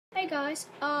guys,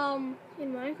 in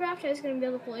Minecraft I was going to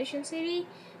build a pollution city.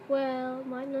 Well, it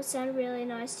might not sound really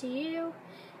nice to you.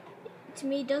 To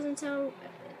me it doesn't sound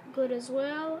good as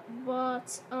well,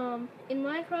 but in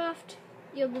Minecraft,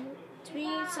 to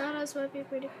me sometimes might be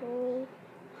pretty cool.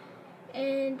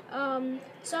 And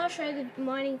so I'll show you the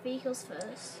mining vehicles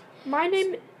first.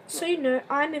 So you know,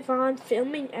 I'm Ivan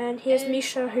filming, and here's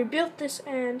Misha who built this,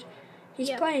 and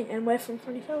he's playing, and we're from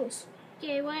Funny Fellas.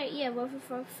 We're from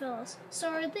Funny Fellas.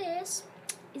 So this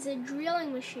is a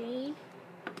drilling machine.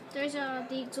 Those are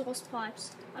the exhaust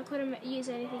pipes. I couldn't use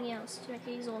anything else to make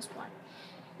the exhaust pipe.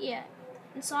 Yeah,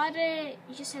 inside it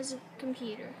just has a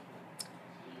computer.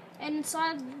 And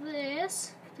inside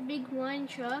this, the big mining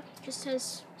truck just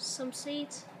has some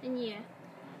seats, and yeah,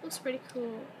 looks pretty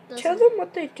cool. Tell them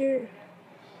what they do.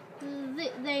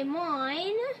 They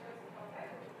mine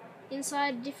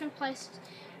inside different places.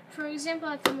 For example,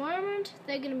 at the moment,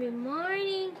 they're going to be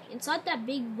mining inside that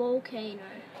big volcano.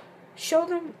 Show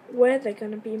them where they're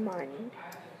going to be mining.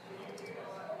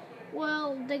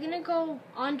 Well, they're going to go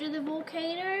under the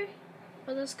volcano,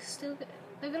 but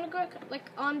they're going to go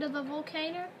like under the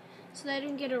volcano so they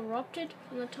don't get erupted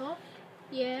from the top.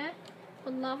 Yeah,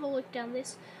 but lava will look down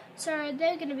this. So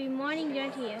they're going to be mining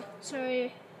down here. So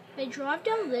they drive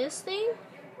down this thing,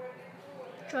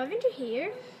 drive into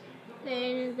here,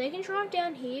 then they can drive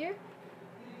down here.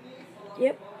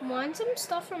 Yep. Mine some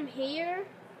stuff from here.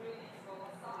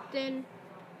 Then,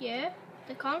 yeah,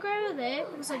 they can't go over there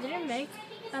because I didn't make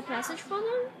a passage for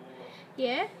them.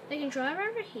 Yeah, they can drive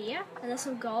over here, and there's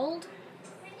some gold.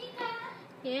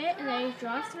 Yeah, and they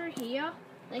drive through here.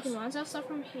 They can mine some stuff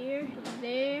from here,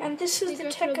 there. And this is the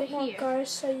Tekkit mod, guys,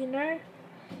 so you know.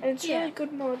 And it's a really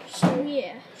good mod, so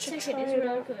yeah, Tekkit is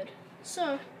really good.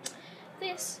 So,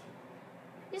 this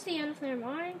is the end of their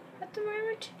mine at the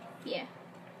moment. Yeah.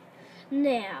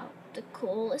 Now, the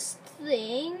coolest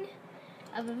thing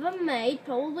I've ever made,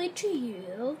 probably to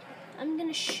you, I'm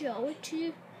gonna show it to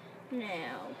you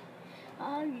now.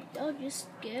 I'll just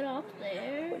get up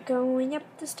there. We're going up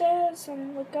the stairs,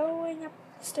 and we're going up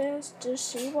the stairs to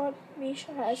see what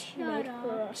Misha has made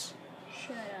for us.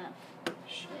 Shut up.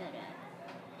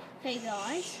 Hey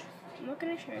guys, I'm not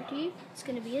gonna show it to you. It's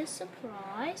gonna be a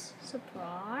surprise.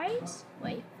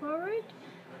 Wait for it.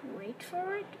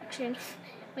 Actually,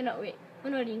 we're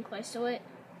not even close to it.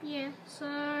 Yeah.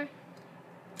 So,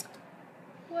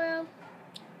 well,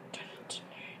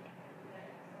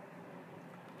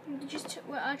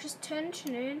 I just turned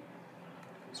to noon.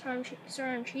 Sorry,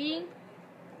 I'm cheating.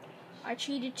 I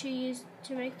cheated to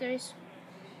make those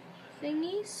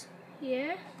thingies.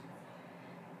 Yeah.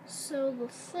 So the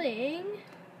thing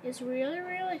is really,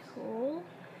 really cool.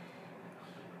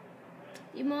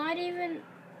 You might even...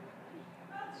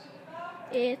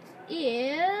 It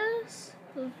is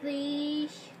the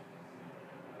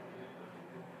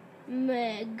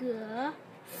Mega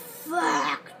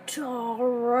Factory.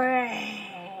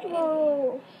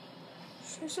 Whoa.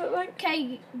 Is it like...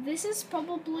 Okay, this is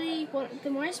probably the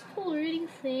most polluting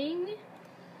thing.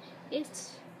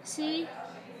 See,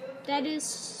 that is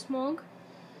smog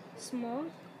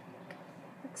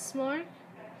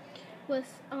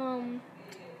with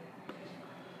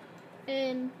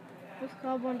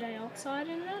carbon dioxide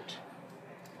in it.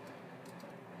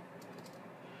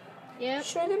 Yep.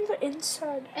 Show them the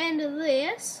inside. And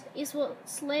this is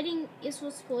what's polluting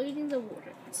the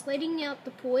water. It's letting out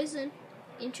the poison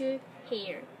into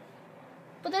here.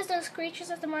 But there's no creatures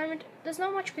at the moment. There's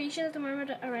not much creatures at the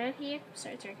moment around here, so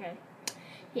it's okay.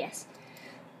 Yes.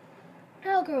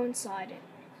 I'll go inside it.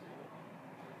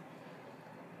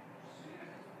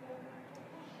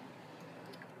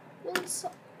 Well,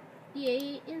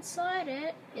 inside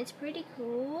it, it's pretty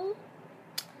cool.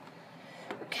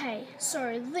 Okay,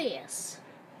 so this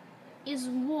is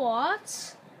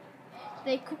what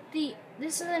they cook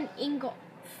this is an ingot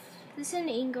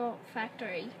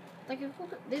factory.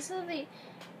 This is the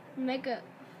mega,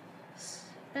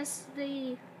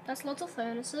 that's lots of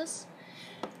furnaces.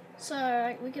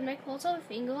 So we can make lots of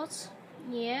ingots,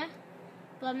 yeah.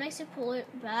 But it makes it pollute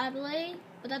badly,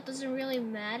 but that doesn't really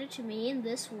matter to me in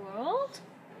this world.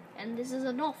 And this is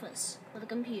an office with a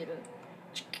computer.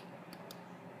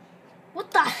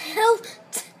 What the hell?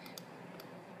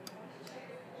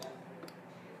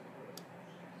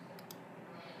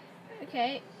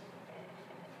 Okay,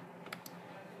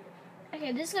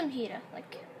 this computer,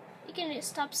 you can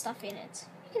stop stuff in it.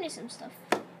 You can do some stuff.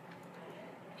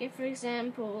 Okay, for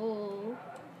example,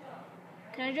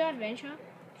 can I do adventure?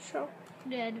 Sure.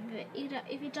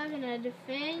 If you type in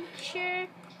adventure,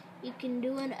 you can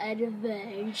do an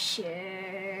adventure.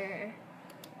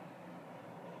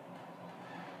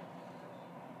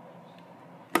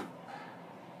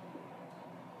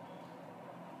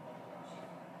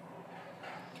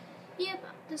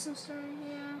 There's some story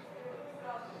here.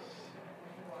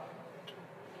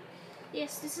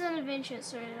 Yes, this is an adventure.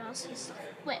 Sorry, else is stuff.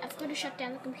 Wait, I've got to shut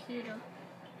down the computer.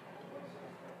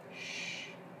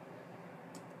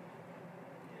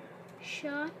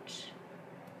 Shut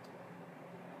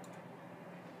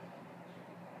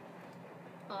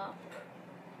up.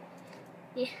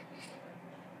 Yeah.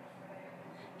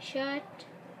 Shut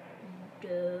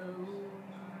down.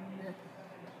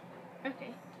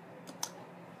 Okay.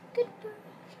 Goodbye.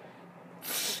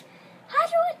 How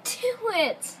do I do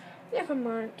it? Never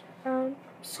mind.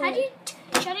 So How do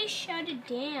you shut it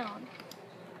down?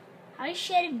 How do you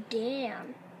shut it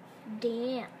down?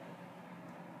 Damn.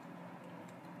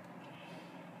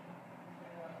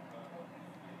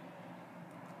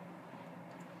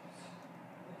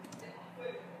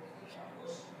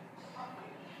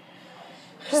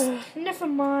 Never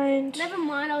mind. Never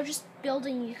mind, I'll just build a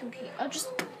new computer. I'll just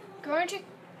go into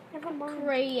Never mind.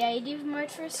 creative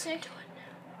mode for a sec.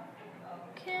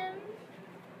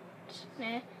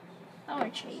 Nah, I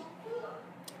won't cheat.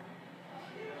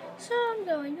 So I'm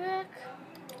going back.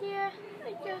 Yeah,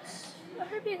 I guess. I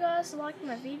hope you guys liked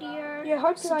my video. Yeah,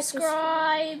 hope you like this.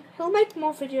 Subscribe. He'll make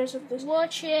more videos of this.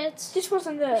 Watch it. This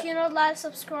wasn't If the. you're not allowed to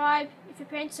subscribe, if your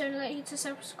parents don't let you to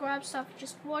subscribe stuff,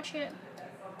 just watch it.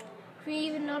 If you're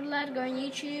even not allowed to go on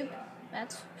YouTube,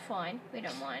 that's fine. We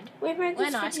don't mind. We made We're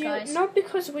this nice video guys. not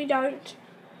because we don't,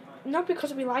 not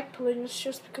because we like polluting. It's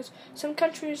just because some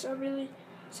countries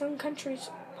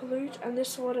pollute, and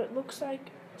this is what it looks like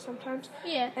sometimes.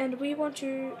 Yeah. And we want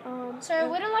to.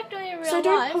 So we don't like doing it in real so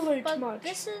don't life, pollute but much.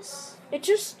 this is It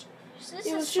just. this It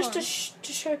is was just fun.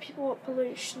 to show people what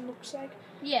pollution looks like.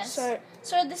 Yes. So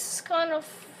this is kind of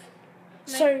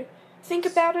so think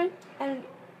about it and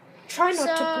try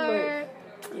not to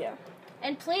pollute. Yeah.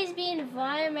 And please be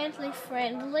environmentally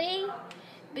friendly,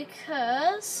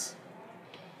 because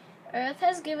Earth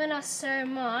has given us so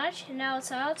much, and now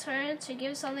it's our turn to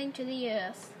give something to the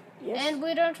Earth. Yes. And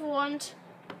we don't want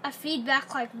a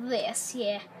feedback like this,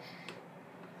 yeah.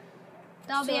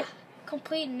 That'll be a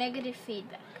complete negative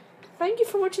feedback. Thank you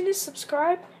for watching this.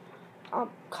 Subscribe,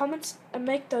 comments, and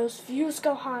make those views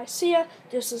go high. See ya.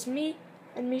 This is me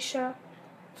and Misha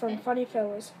from Funny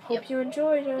Fellas. Hope you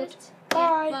enjoyed it.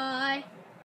 Bye. Yeah, bye.